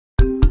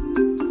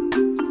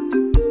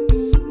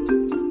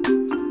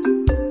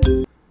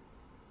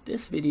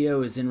This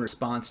video is in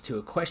response to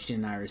a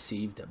question I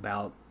received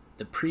about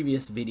the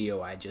previous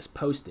video I just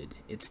posted.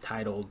 It's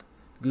titled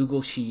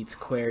Google Sheets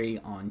Query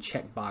on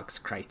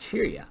Checkbox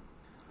Criteria.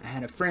 I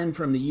had a friend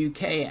from the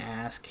UK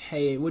ask,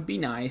 hey, it would be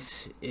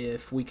nice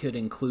if we could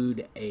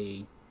include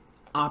a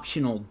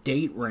optional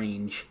date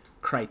range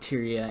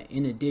criteria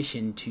in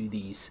addition to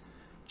these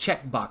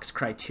checkbox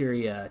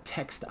criteria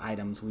text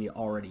items we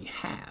already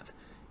have.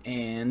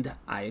 And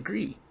I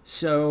agree.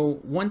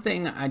 So one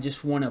thing I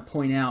just want to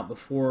point out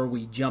before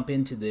we jump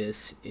into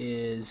this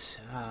is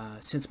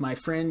since my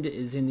friend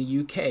is in the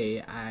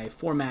UK, I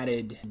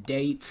formatted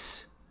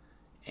dates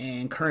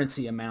and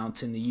currency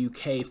amounts in the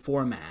UK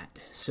format.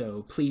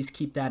 So please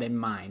keep that in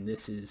mind.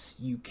 This is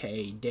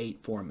UK date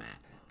format.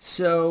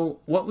 So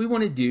what we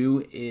want to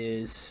do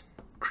is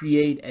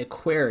create a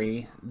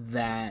query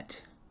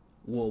that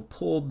will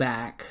pull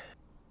back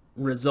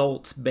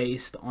results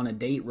based on a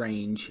date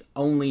range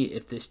only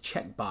if this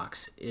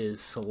checkbox is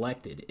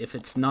selected. If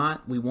it's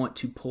not, we want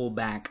to pull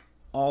back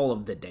all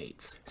of the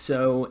dates.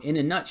 So in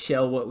a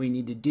nutshell, what we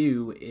need to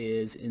do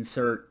is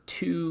insert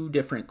two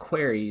different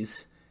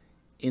queries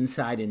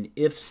inside an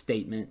if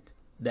statement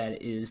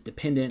that is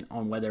dependent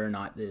on whether or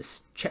not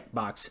this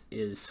checkbox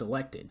is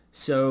selected.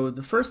 So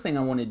the first thing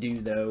I want to do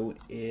though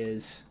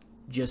is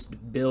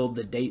just build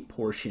the date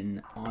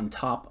portion on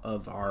top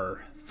of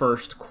our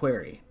first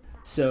query.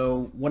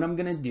 So what I'm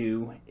going to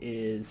do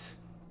is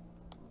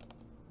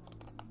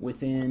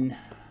within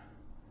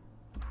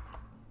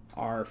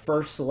our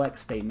first select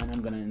statement,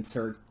 I'm going to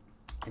insert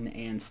an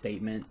and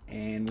statement,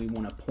 and we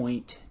want to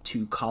point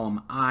to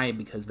column I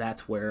because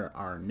that's where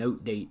our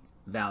note date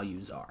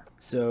values are.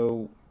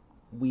 So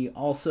we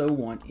also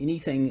want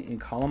anything in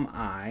column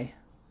I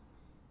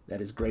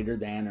that is greater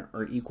than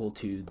or equal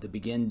to the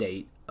begin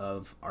date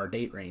of our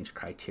date range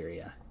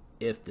criteria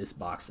if this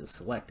box is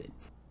selected.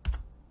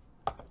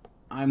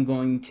 I'm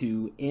going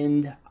to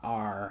end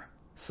our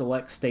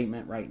select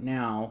statement right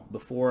now.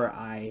 Before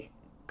I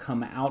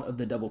come out of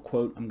the double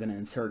quote, I'm going to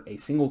insert a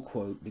single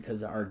quote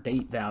because our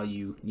date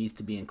value needs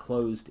to be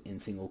enclosed in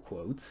single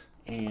quotes.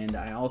 And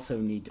I also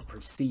need to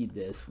precede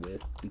this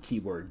with the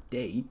keyword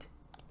date.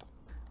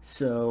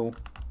 So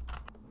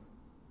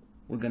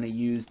we're going to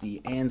use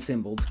the and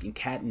symbol to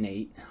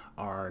concatenate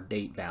our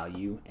date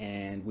value,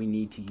 and we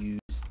need to use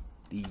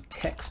the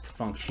text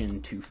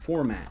function to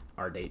format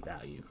our date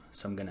value.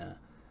 So I'm going to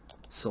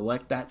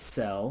select that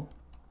cell.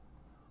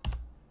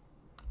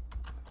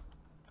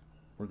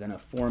 We're going to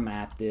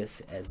format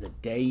this as a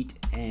date,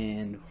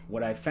 and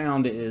what I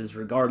found is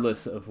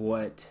regardless of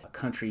what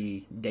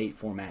country date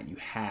format you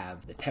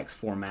have, the text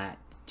format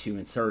to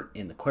insert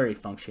in the query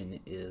function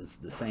is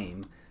the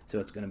same. So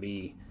it's going to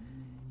be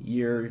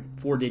year,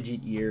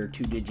 4-digit year,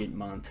 2-digit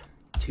month,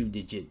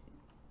 2-digit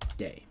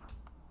day.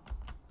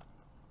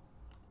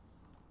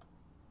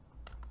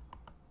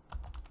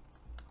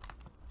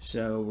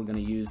 So we're going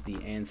to use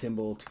the and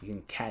symbol to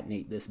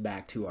concatenate this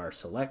back to our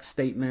select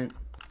statement,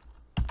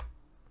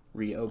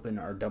 reopen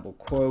our double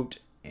quote,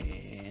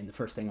 and the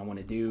first thing I want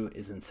to do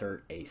is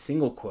insert a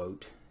single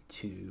quote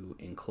to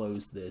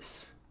enclose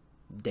this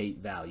date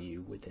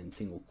value within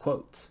single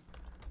quotes.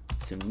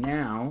 So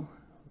now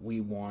we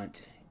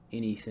want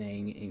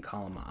anything in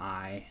column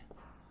I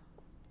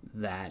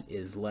that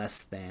is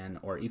less than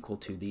or equal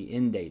to the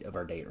end date of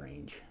our date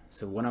range.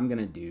 So what I'm going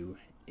to do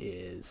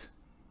is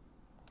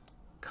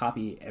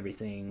copy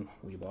everything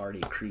we've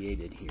already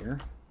created here,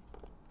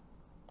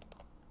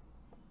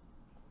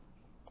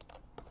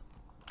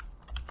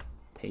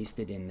 paste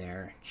it in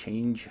there,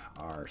 change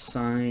our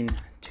sign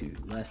to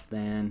less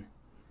than,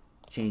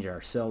 change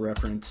our cell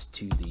reference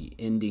to the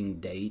ending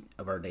date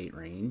of our date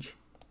range,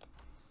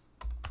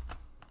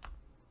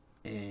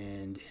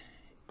 and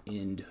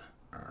end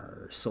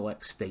our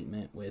select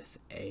statement with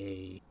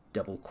a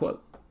double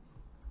quote.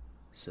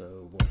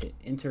 So we'll hit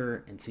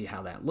enter and see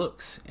how that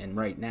looks, and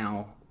right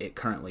now it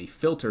currently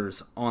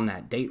filters on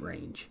that date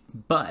range,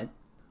 but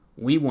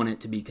we want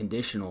it to be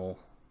conditional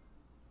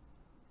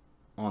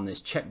on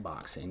this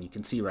checkbox, and you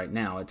can see right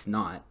now it's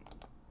not.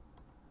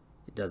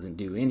 It doesn't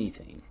do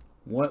anything.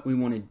 What we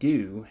want to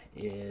do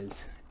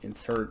is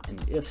insert an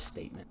if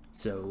statement.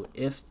 So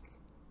if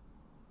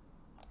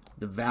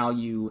the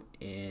value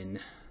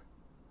in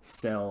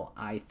cell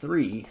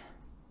I3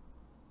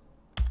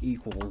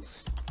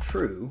 equals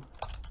true,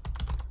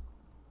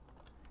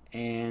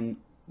 and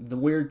the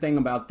weird thing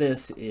about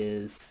this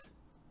is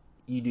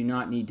you do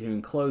not need to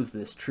enclose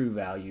this true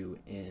value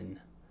in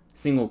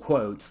single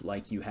quotes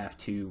like you have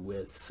to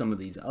with some of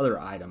these other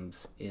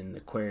items in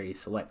the query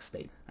select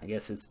statement. I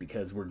guess it's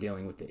because we're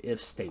dealing with the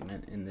if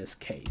statement in this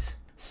case.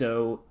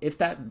 So if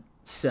that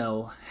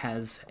cell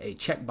has a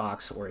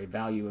checkbox or a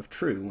value of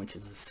true, which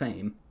is the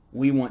same,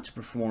 we want to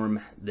perform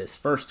this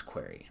first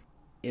query.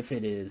 If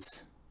it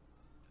is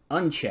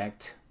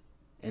unchecked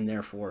and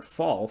therefore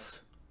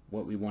false,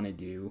 what we want to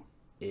do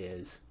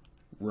is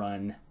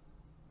run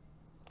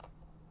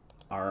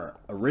our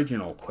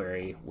original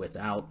query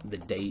without the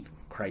date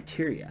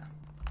criteria.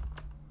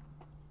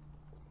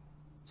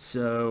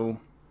 So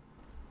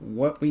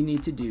what we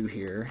need to do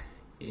here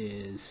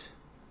is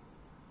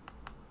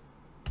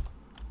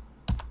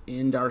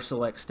end our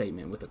select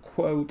statement with a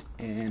quote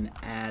and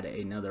add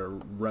another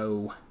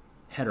row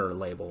header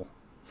label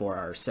for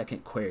our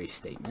second query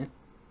statement.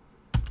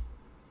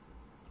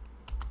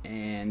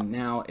 And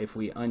now if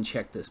we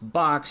uncheck this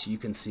box, you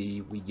can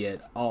see we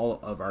get all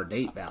of our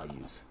date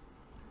values.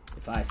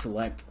 If I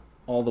select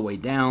all the way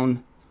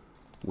down,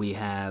 we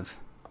have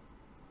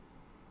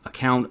a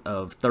count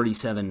of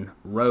 37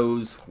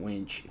 rows,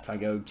 which if I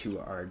go to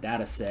our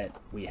data set,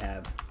 we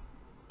have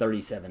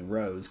 37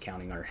 rows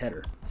counting our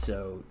header.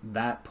 So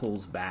that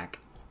pulls back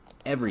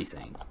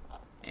everything.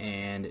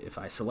 And if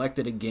I select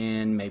it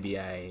again, maybe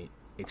I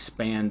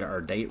expand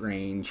our date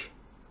range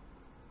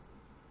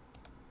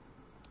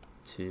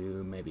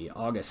to maybe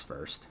August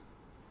 1st,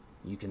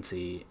 you can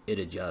see it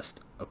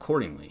adjusts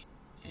accordingly.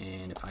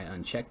 And if I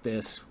uncheck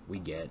this, we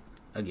get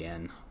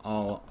again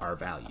all our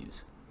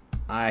values.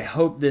 I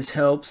hope this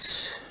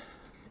helps.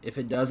 If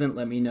it doesn't,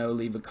 let me know,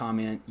 leave a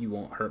comment. You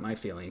won't hurt my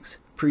feelings.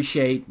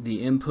 Appreciate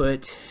the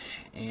input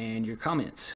and your comments.